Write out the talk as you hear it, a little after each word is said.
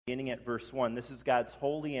beginning at verse 1. This is God's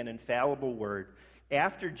holy and infallible word.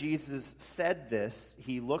 After Jesus said this,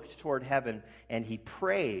 he looked toward heaven and he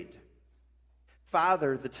prayed,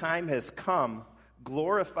 "Father, the time has come.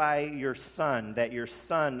 Glorify your Son, that your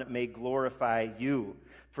Son may glorify you.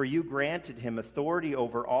 For you granted him authority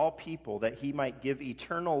over all people, that he might give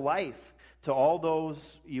eternal life to all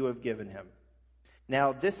those you have given him.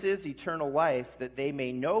 Now this is eternal life, that they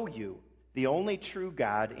may know you, the only true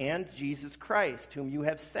God, and Jesus Christ, whom you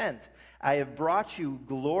have sent. I have brought you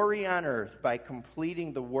glory on earth by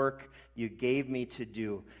completing the work you gave me to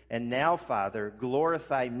do. And now, Father,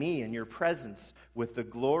 glorify me in your presence with the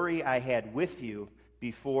glory I had with you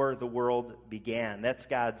before the world began." That's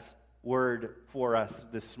God's word for us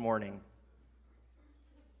this morning.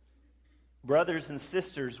 Brothers and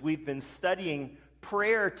sisters, we've been studying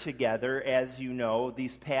prayer together, as you know,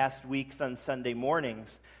 these past weeks on Sunday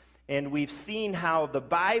mornings. And we've seen how the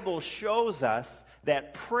Bible shows us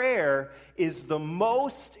that prayer is the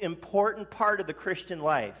most important part of the Christian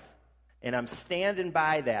life. And I'm standing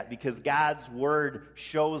by that because God's Word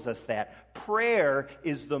shows us that. Prayer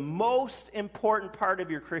is the most important part of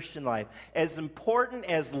your Christian life. As important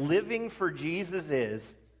as living for Jesus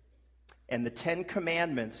is, and the Ten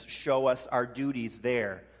Commandments show us our duties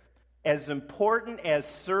there. As important as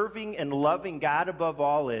serving and loving God above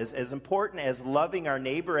all is, as important as loving our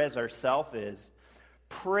neighbor as ourselves is,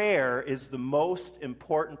 prayer is the most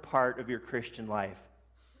important part of your Christian life.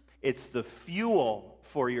 It's the fuel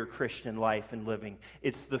for your Christian life and living.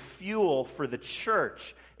 It's the fuel for the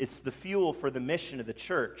church. It's the fuel for the mission of the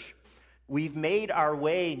church. We've made our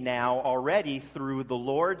way now already through the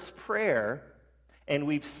Lord's Prayer, and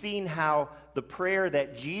we've seen how the prayer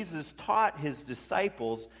that Jesus taught his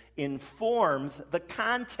disciples informs the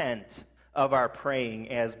content of our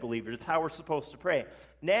praying as believers. It's how we're supposed to pray.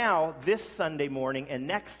 Now, this Sunday morning and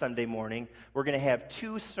next Sunday morning, we're going to have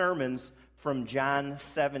two sermons from John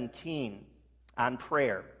 17 on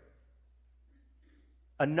prayer.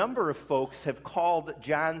 A number of folks have called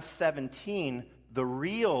John 17 the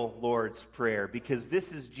real Lord's Prayer because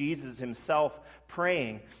this is Jesus himself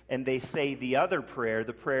praying, and they say the other prayer,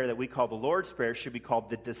 the prayer that we call the Lord's Prayer, should be called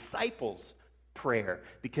the disciples' prayer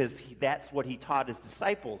because that's what he taught his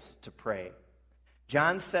disciples to pray.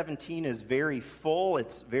 John 17 is very full,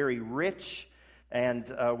 it's very rich, and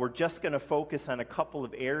we're just going to focus on a couple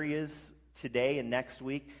of areas today and next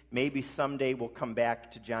week. Maybe someday we'll come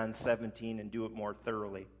back to John 17 and do it more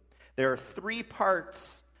thoroughly. There are three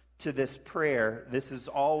parts to this prayer. This is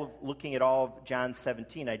all looking at all of John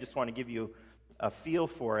 17. I just want to give you a feel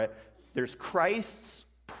for it. There's Christ's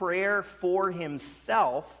prayer for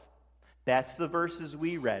himself. That's the verses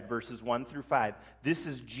we read, verses 1 through 5. This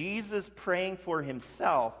is Jesus praying for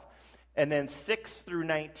himself. And then 6 through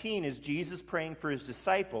 19 is Jesus praying for his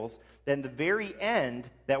disciples. Then the very end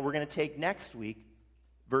that we're going to take next week,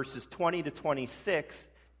 verses 20 to 26,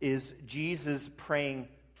 is Jesus praying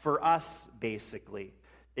for us, basically.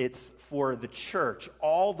 It's for the church,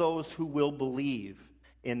 all those who will believe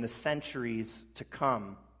in the centuries to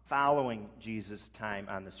come following Jesus' time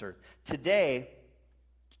on this earth. Today,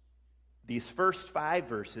 these first 5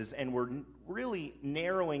 verses, and we're really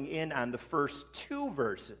narrowing in on the first 2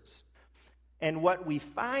 verses. And what we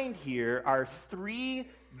find here are 3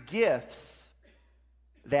 gifts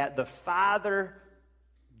that the Father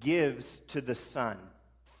gives to the Son.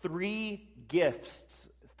 3 gifts,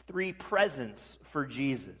 3 presents for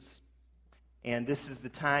Jesus. And this is the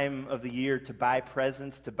time of the year to buy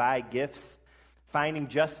presents, to buy gifts. Finding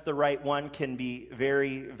just the right one can be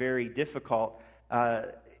very, very difficult.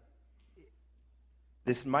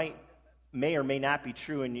 This may or may not be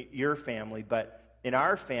true in your family, but in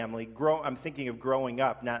our family, I'm thinking of growing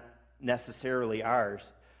up, not necessarily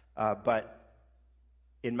ours, but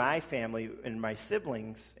in my family and my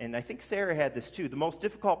siblings, and I think Sarah had this too, the most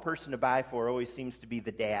difficult person to buy for always seems to be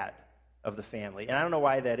the dad of the family. And I don't know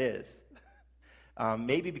why that is.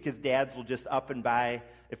 Maybe because dads will just up and buy.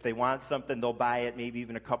 If they want something, they'll buy it maybe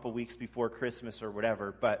even a couple weeks before Christmas or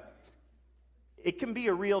whatever. But it can be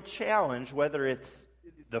a real challenge, whether it's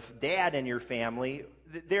the dad in your family.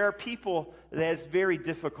 There are people that it's very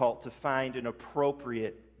difficult to find an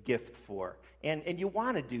appropriate gift for. And you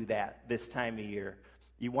want to do that this time of year.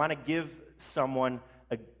 You want to give someone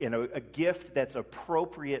a gift that's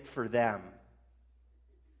appropriate for them.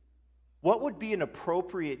 What would be an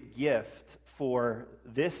appropriate gift for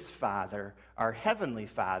this Father, our Heavenly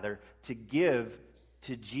Father, to give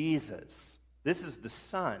to Jesus? This is the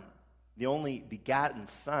Son, the only begotten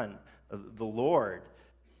Son of the Lord.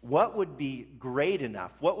 What would be great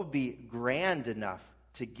enough? What would be grand enough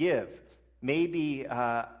to give? Maybe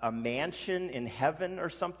a mansion in heaven or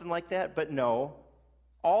something like that? But no.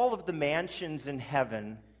 All of the mansions in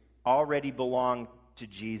heaven already belong to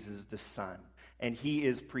Jesus the Son, and he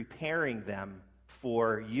is preparing them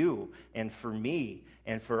for you and for me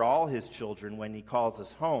and for all his children when he calls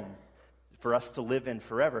us home for us to live in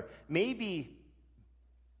forever. Maybe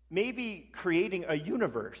creating a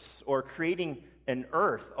universe or creating an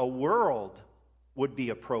earth, a world, would be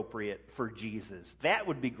appropriate for Jesus. That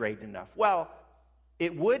would be great enough. Well,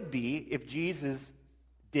 it would be if Jesus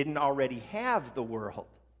didn't already have the world.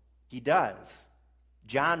 He does.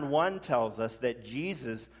 John 1 tells us that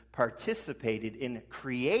Jesus participated in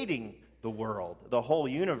creating the world, the whole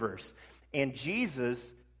universe. And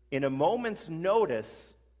Jesus, in a moment's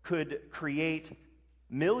notice, could create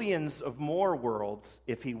millions of more worlds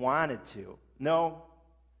if he wanted to. No,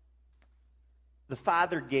 the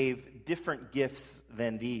Father gave different gifts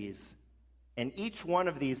than these. And each one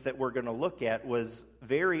of these that we're going to look at was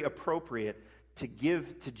very appropriate to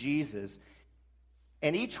give to Jesus.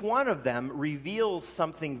 And each one of them reveals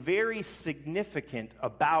something very significant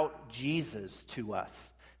about Jesus to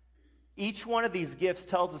us. Each one of these gifts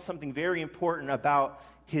tells us something very important about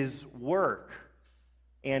his work.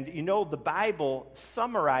 And you know, the Bible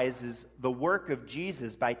summarizes the work of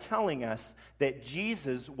Jesus by telling us that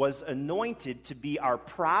Jesus was anointed to be our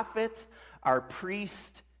prophet, our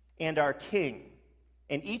priest, and our king.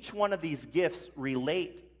 And each one of these gifts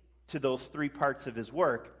relate to those three parts of his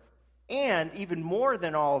work. And even more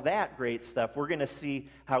than all that great stuff, we're going to see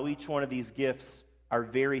how each one of these gifts are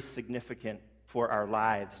very significant for our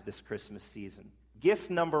lives this Christmas season.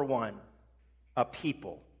 Gift number one, a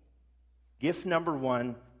people. Gift number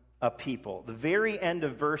one, a people. The very end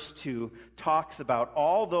of verse 2 talks about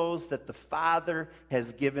all those that the Father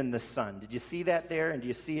has given the Son. Did you see that there? And do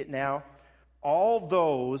you see it now? All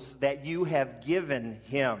those that you have given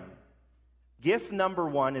him. Gift number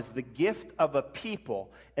one is the gift of a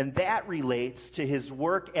people, and that relates to his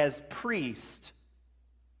work as priest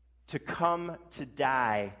to come to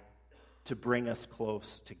die to bring us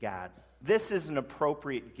close to God. This is an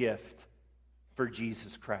appropriate gift for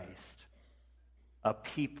Jesus Christ. A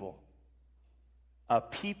people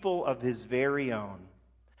of his very own,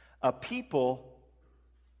 a people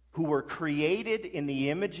who were created in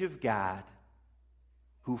the image of God,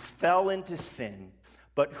 who fell into sin,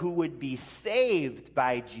 but who would be saved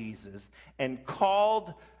by Jesus and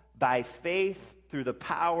called by faith through the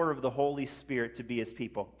power of the Holy Spirit to be his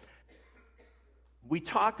people. We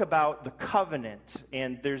talk about the covenant,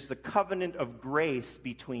 and there's the covenant of grace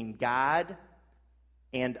between God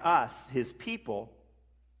and us, his people.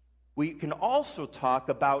 We can also talk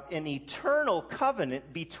about an eternal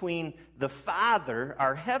covenant between the Father,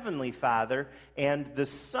 our heavenly Father, and the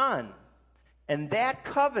Son. And that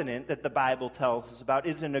covenant that the Bible tells us about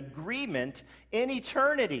is an agreement in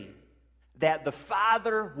eternity that the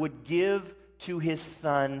Father would give to his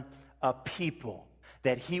Son a people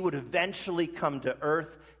that he would eventually come to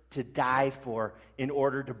earth to die for in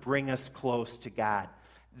order to bring us close to God.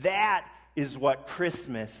 That is what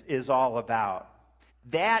Christmas is all about.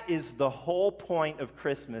 That is the whole point of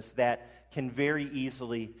Christmas that can very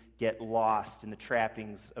easily get lost in the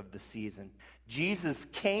trappings of the season. Jesus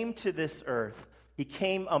came to this earth. He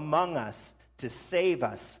came among us to save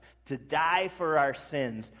us, to die for our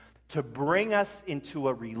sins, to bring us into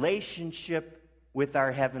a relationship with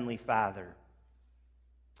our Heavenly Father.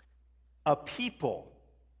 A people,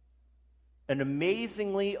 an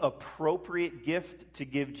amazingly appropriate gift to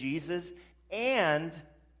give Jesus, and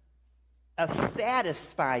a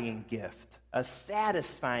satisfying gift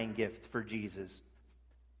for Jesus.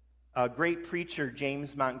 A great preacher,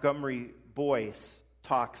 James Montgomery Boyce,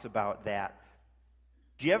 talks about that.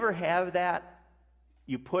 Do you ever have that?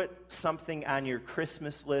 You put something on your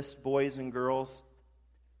Christmas list, boys and girls,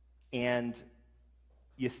 and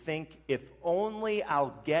you think, if only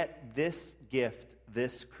I'll get this gift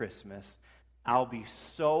this Christmas, I'll be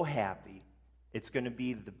so happy. It's going to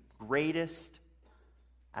be the greatest.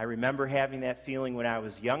 I remember having that feeling when I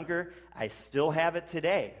was younger. I still have it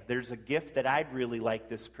today. There's a gift that I'd really like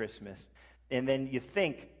this Christmas. And then you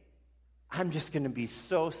think, I'm just going to be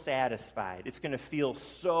so satisfied. It's going to feel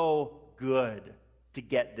so good to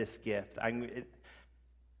get this gift.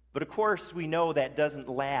 But of course, we know that doesn't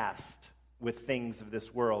last with things of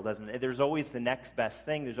this world, doesn't it? There's always the next best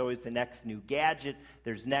thing. There's always the next new gadget.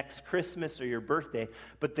 There's next Christmas or your birthday.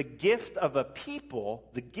 But the gift of a people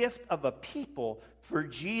for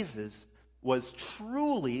Jesus was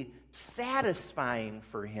truly satisfying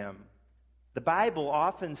for him. The Bible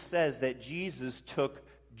often says that Jesus took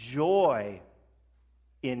joy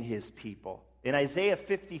in his people. In Isaiah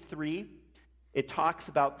 53, it talks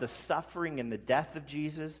about the suffering and the death of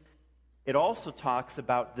Jesus. it also talks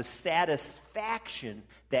about the satisfaction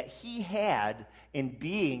that he had in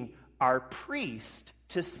being our priest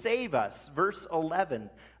to save us. Verse 11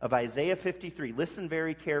 of Isaiah 53. Listen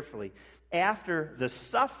very carefully. After the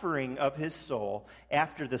suffering of his soul,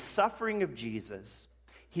 after the suffering of Jesus,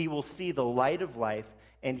 he will see the light of life,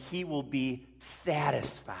 and he will be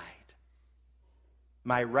satisfied.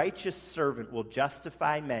 My righteous servant will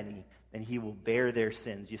justify many, and he will bear their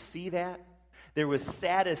sins. You see that? There was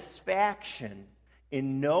satisfaction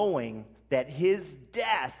in knowing that his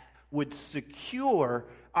death would secure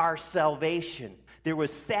our salvation. There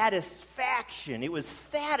was satisfaction. It was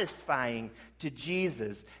satisfying to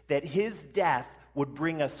Jesus that his death would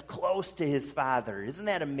bring us close to his Father. Isn't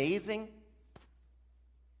that amazing?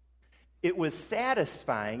 It was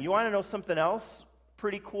satisfying. You want to know something else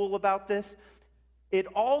pretty cool about this? It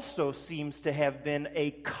also seems to have been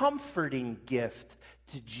a comforting gift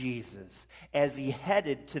to Jesus as he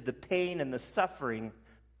headed to the pain and the suffering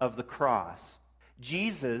of the cross.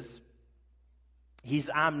 Jesus, he's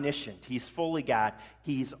omniscient. He's fully God.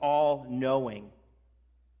 He's all-knowing.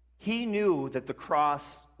 He knew that the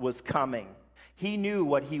cross was coming. He knew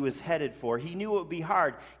what he was headed for. He knew it would be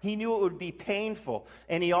hard. He knew it would be painful.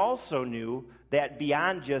 And he also knew that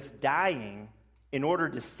beyond just dying, in order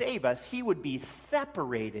to save us, he would be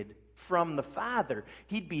separated from the Father.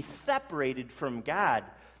 He'd be separated from God.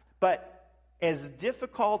 But as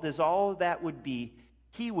difficult as all of that would be,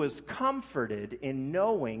 he was comforted in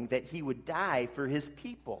knowing that he would die for his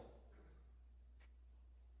people.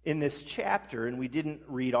 In this chapter, and we didn't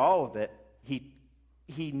read all of it,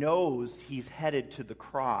 he knows he's headed to the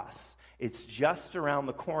cross. It's just around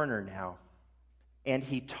the corner now. And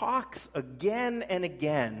he talks again and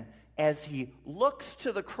again as he looks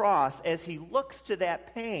to the cross, as he looks to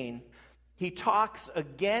that pain, he talks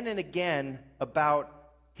again and again about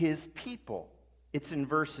his people. It's in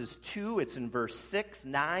verses 2, it's in verse 6,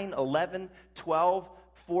 9, 11, 12,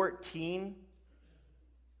 14.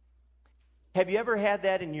 Have you ever had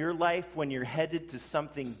that in your life when you're headed to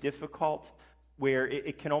something difficult where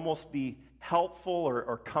it can almost be helpful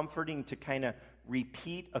or comforting to kind of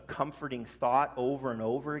repeat a comforting thought over and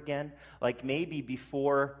over again? Like maybe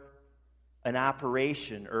before an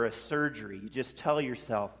operation or a surgery, you just tell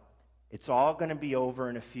yourself, it's all going to be over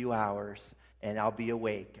in a few hours and I'll be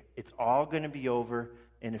awake. It's all going to be over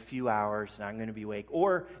in a few hours and I'm going to be awake.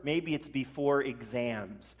 Or maybe it's before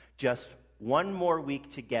exams, just one more week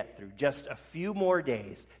to get through, just a few more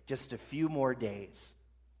days, just a few more days.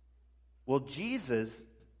 Well, Jesus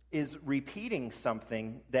is repeating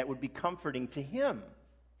something that would be comforting to him,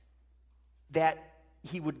 that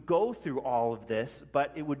he would go through all of this,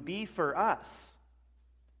 but it would be for us.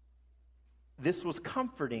 This was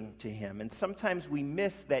comforting to him, and sometimes we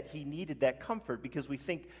miss that he needed that comfort because we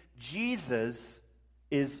think Jesus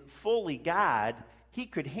is fully God. He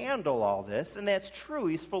could handle all this, and that's true.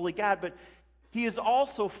 He's fully God, but he is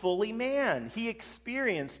also fully man. He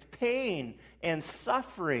experienced pain and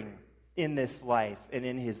suffering in this life and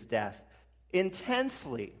in his death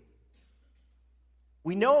intensely.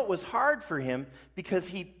 We know it was hard for him because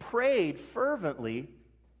he prayed fervently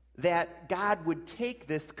that God would take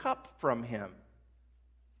this cup from him.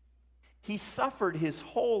 He suffered his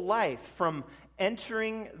whole life from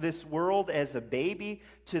entering this world as a baby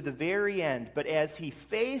to the very end. But as he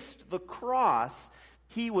faced the cross,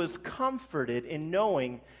 he was comforted in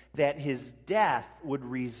knowing that his death would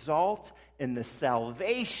result in the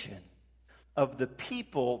salvation of the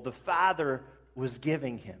people the Father was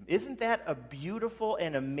giving him. Isn't that a beautiful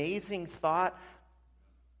and amazing thought?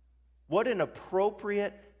 What an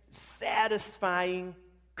appropriate, satisfying,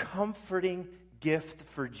 comforting gift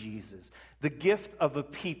for Jesus. The gift of a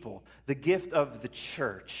people, the gift of the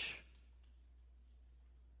church.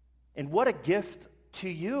 And what a gift to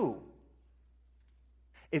you.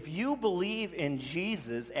 If you believe in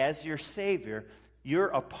Jesus as your Savior, you're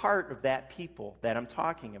a part of that people that I'm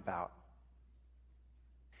talking about.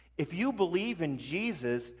 If you believe in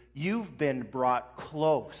Jesus, you've been brought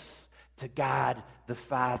close to God the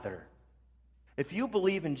Father. If you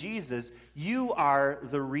believe in Jesus, you are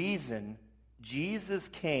the reason Jesus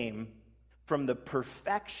came from the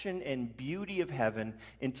perfection and beauty of heaven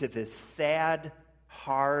into this sad,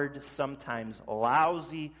 hard, sometimes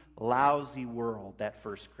lousy world that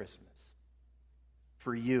first Christmas.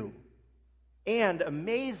 For you. And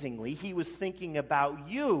amazingly, he was thinking about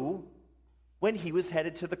you when he was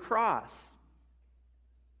headed to the cross.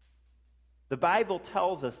 The Bible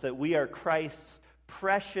tells us that we are Christ's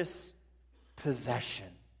precious possession.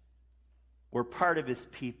 We're part of his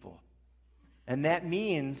people. And that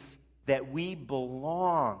means that we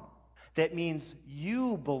belong. That means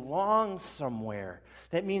you belong somewhere.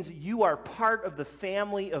 That means you are part of the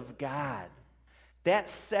family of God. That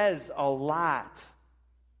says a lot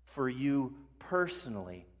for you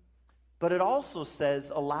personally. But it also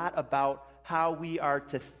says a lot about how we are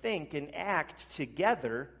to think and act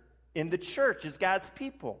together in the church as God's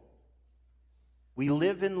people. We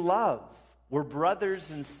live in love. We're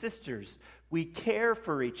brothers and sisters. We care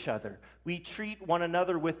for each other. We treat one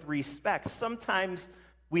another with respect. Sometimes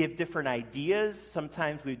we have different ideas.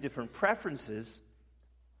 Sometimes we have different preferences.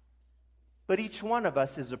 But each one of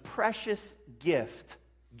us is a precious gift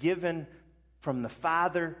given from the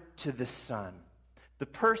Father to the Son. The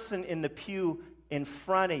person in the pew in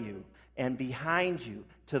front of you and behind you,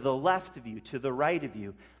 to the left of you, to the right of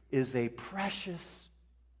you, is a precious,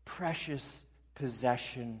 precious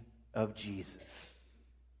possession of Jesus.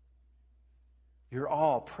 You're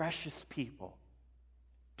all precious people.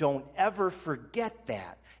 Don't ever forget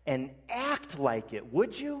that and act like it,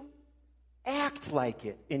 would you? Act like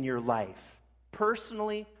it in your life,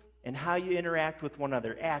 personally, and how you interact with one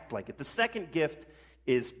another. Act like it. The second gift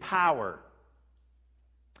is power.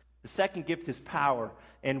 The second gift is power,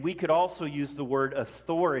 and we could also use the word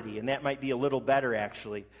authority, and that might be a little better,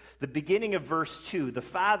 actually. The beginning of verse 2, the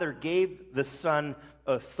Father gave the Son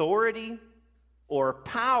authority or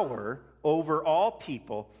power over all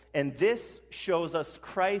people, and this shows us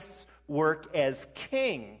Christ's work as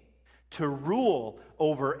king to rule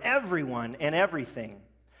over everyone and everything.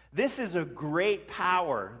 This is a great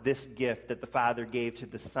power, this gift that the Father gave to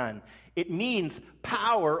the Son. It means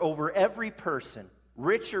power over every person.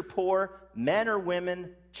 Rich or poor, men or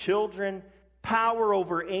women, children, power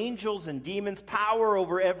over angels and demons, power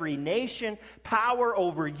over every nation, power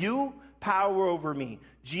over you, power over me.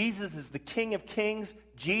 Jesus is the King of Kings.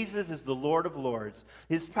 Jesus is the Lord of Lords.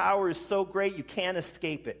 His power is so great you can't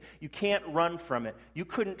escape it. You can't run from it. You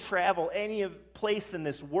couldn't travel any place in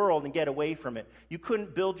this world and get away from it. You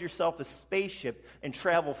couldn't build yourself a spaceship and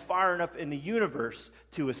travel far enough in the universe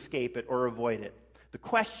to escape it or avoid it. The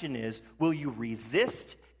question is, will you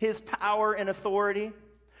resist his power and authority,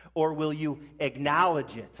 or will you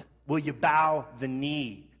acknowledge it? Will you bow the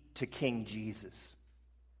knee to King Jesus?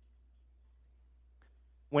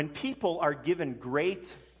 When people are given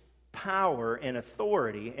great power and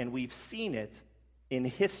authority, and we've seen it in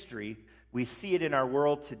history, we see it in our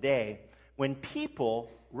world today, when people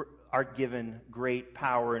are given great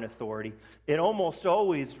power and authority, it almost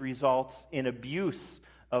always results in abuse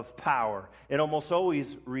of power. It almost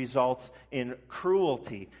always results in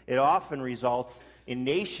cruelty. It often results in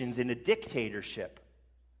nations in a dictatorship.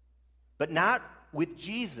 But not with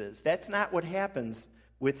Jesus. That's not what happens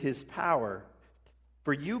with his power.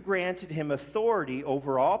 For you granted him authority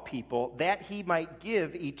over all people, that he might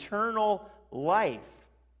give eternal life.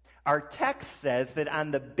 Our text says that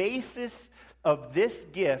on the basis of this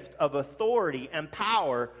gift of authority and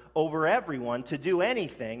power over everyone to do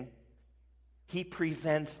anything, he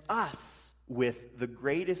presents us with the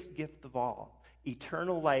greatest gift of all,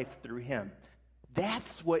 eternal life through him.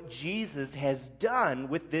 That's what Jesus has done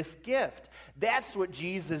with this gift. That's what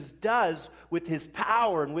Jesus does with his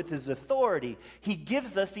power and with his authority. He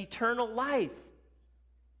gives us eternal life.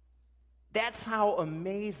 That's how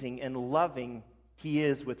amazing and loving he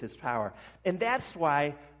is with his power. And that's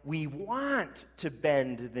why we want to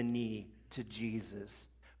bend the knee to Jesus.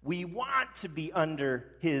 We want to be under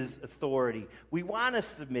his authority. We want to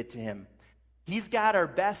submit to him. He's got our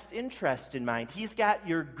best interest in mind. He's got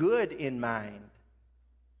your good in mind.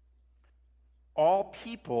 All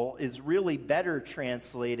people is really better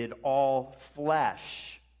translated all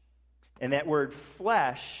flesh. And that word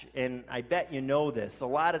flesh, and I bet you know this, a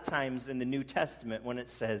lot of times in the New Testament when it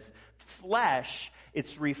says flesh,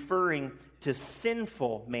 it's referring to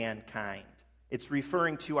sinful mankind. It's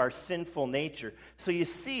referring to our sinful nature. So you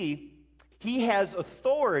see, he has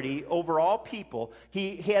authority over all people.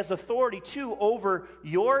 He has authority, too, over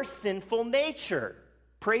your sinful nature.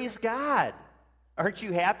 Praise God. Aren't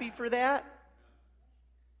you happy for that?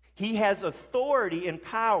 He has authority and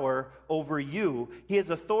power over you. He has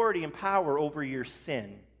authority and power over your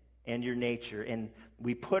sin and your nature. And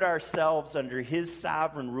we put ourselves under his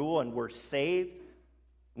sovereign rule, and we're saved.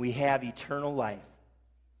 We have eternal life.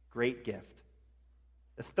 Great gift.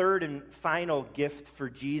 The third and final gift for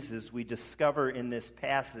Jesus we discover in this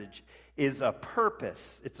passage is a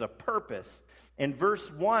purpose. It's a purpose. In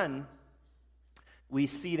verse 1, we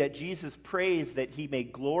see that Jesus prays that he may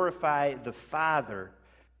glorify the Father.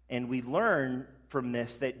 And we learn from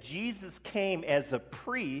this that Jesus came as a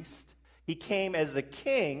priest, he came as a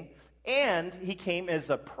king, and he came as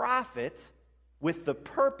a prophet with the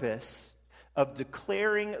purpose of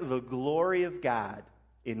declaring the glory of God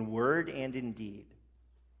in word and in deed.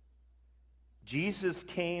 Jesus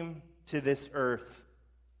came to this earth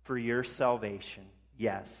for your salvation.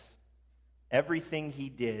 Yes, everything he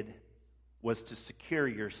did was to secure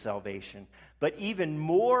your salvation. But even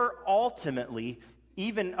more ultimately,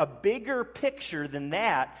 even a bigger picture than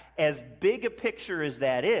that, as big a picture as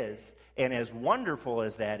that is, and as wonderful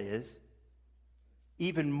as that is,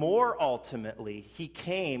 even more ultimately, he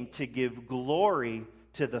came to give glory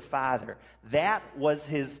to the Father. That was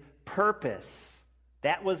his purpose.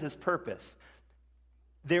 That was his purpose.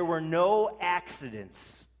 There were no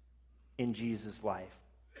accidents in Jesus' life.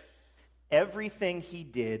 Everything he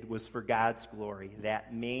did was for God's glory,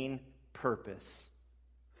 that main purpose.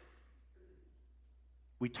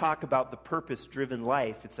 We talk about the purpose-driven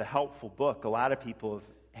life. It's a helpful book. A lot of people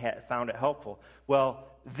have found it helpful. Well,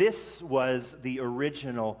 this was the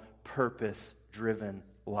original purpose-driven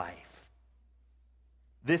life.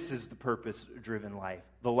 This is the purpose-driven life,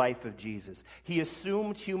 the life of Jesus. He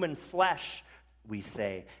assumed human flesh, we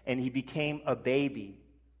say, and he became a baby.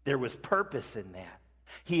 There was purpose in that.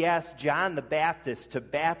 He asked John the Baptist to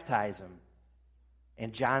baptize him.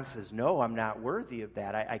 And John says, no, I'm not worthy of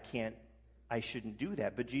that. I shouldn't do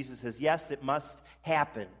that. But Jesus says, yes, it must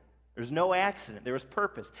happen. There's no accident. There was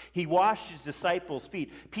purpose. He washed his disciples'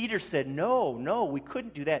 feet. Peter said, no, we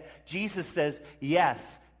couldn't do that. Jesus says,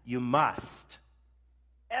 yes, you must.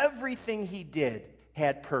 Everything he did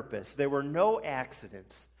had purpose. There were no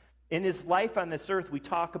accidents. In his life on this earth, we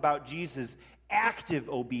talk about Jesus' active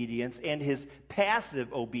obedience and his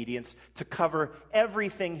passive obedience to cover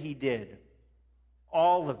everything he did.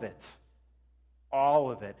 All of it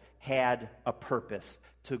had a purpose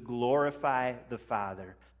to glorify the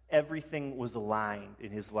Father. Everything was aligned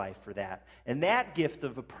in his life for that. And that gift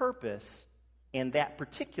of a purpose and that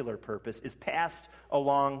particular purpose is passed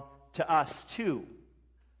along to us too.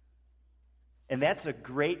 And that's a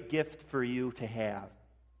great gift for you to have,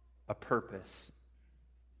 a purpose.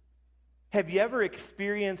 Have you ever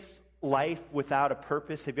experienced life without a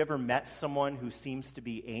purpose? Have you ever met someone who seems to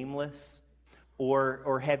be aimless?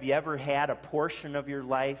 Or have you ever had a portion of your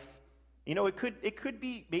life? You know, it could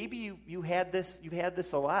be maybe you've had this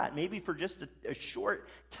a lot, maybe for just a short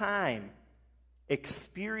time,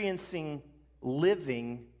 experiencing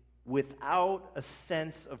living without a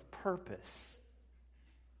sense of purpose.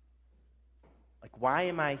 Like, why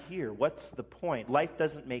am I here? What's the point? Life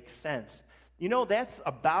doesn't make sense. You know, that's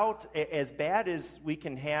about as bad as we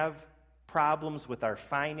can have problems with our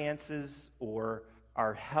finances or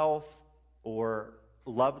our health or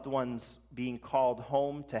loved ones being called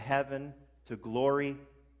home to heaven, to glory.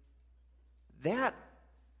 That,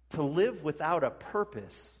 to live without a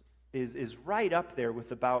purpose, is right up there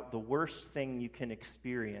with about the worst thing you can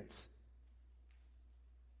experience.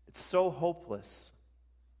 It's so hopeless.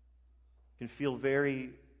 Can feel very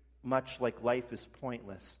much like life is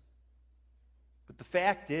pointless. But the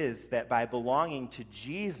fact is that by belonging to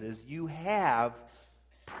Jesus, you have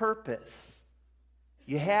purpose.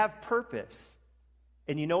 You have purpose.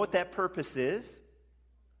 And you know what that purpose is?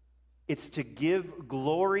 It's to give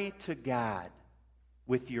glory to God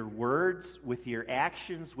with your words, with your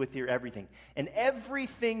actions, with your everything. And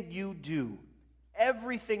everything you do,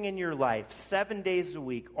 everything in your life, 7 days a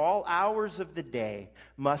week, all hours of the day,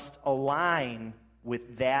 must align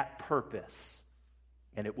with that purpose.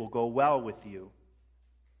 And it will go well with you.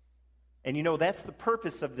 And you know, that's the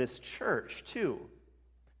purpose of this church, too.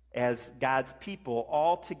 As God's people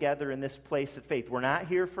all together in this place of faith. We're not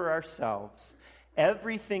here for ourselves.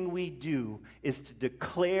 Everything we do is to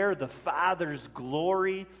declare the Father's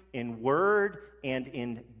glory in word and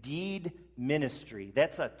in deed ministry.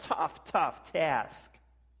 That's a tough task.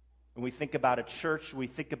 When we think about a church, we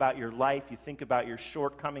think about your life, you think about your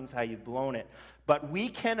shortcomings, how you've blown it. But we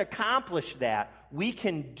can accomplish that. We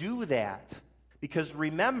can do that. Because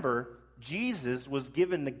remember, Jesus was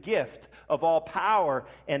given the gift of all power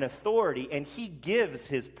and authority, and he gives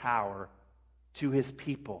his power to his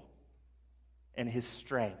people and his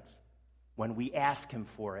strength when we ask him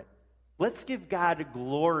for it. Let's give God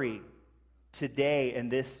glory today in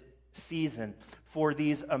this season for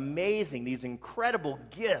these amazing, these incredible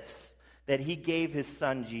gifts that he gave his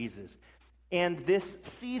son Jesus. And this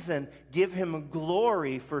season, give him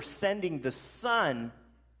glory for sending the Son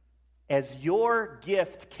as your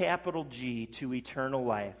gift, capital G, to eternal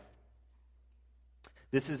life.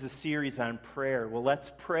 This is a series on prayer. Well,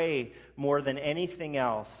 let's pray more than anything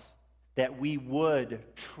else that we would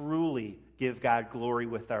truly give God glory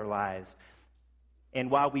with our lives.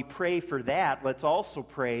 And while we pray for that, let's also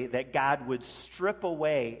pray that God would strip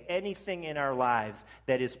away anything in our lives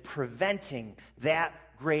that is preventing that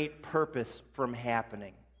great purpose from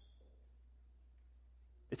happening.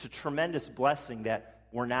 It's a tremendous blessing that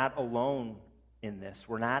we're not alone in this.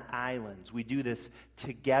 We're not islands. We do this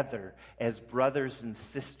together as brothers and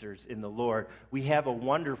sisters in the Lord. We have a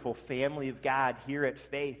wonderful family of God here at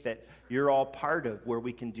Faith that you're all part of, where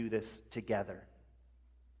we can do this together.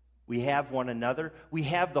 We have one another. We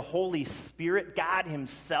have the Holy Spirit, God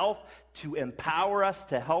himself, to empower us,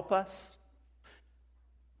 to help us.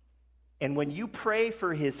 And when you pray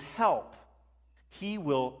for his help, he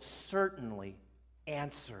will certainly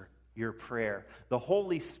answer your prayer. The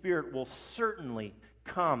Holy Spirit will certainly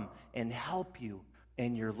come and help you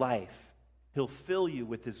in your life. He'll fill you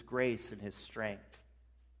with his grace and his strength.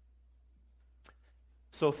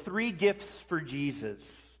 So 3 gifts for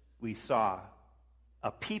Jesus we saw: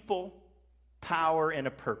 a people, power, and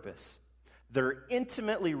a purpose. They're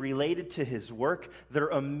intimately related to his work. They're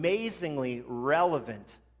amazingly relevant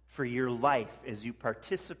for your life as you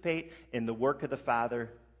participate in the work of the Father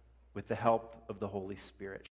with the help of the Holy Spirit.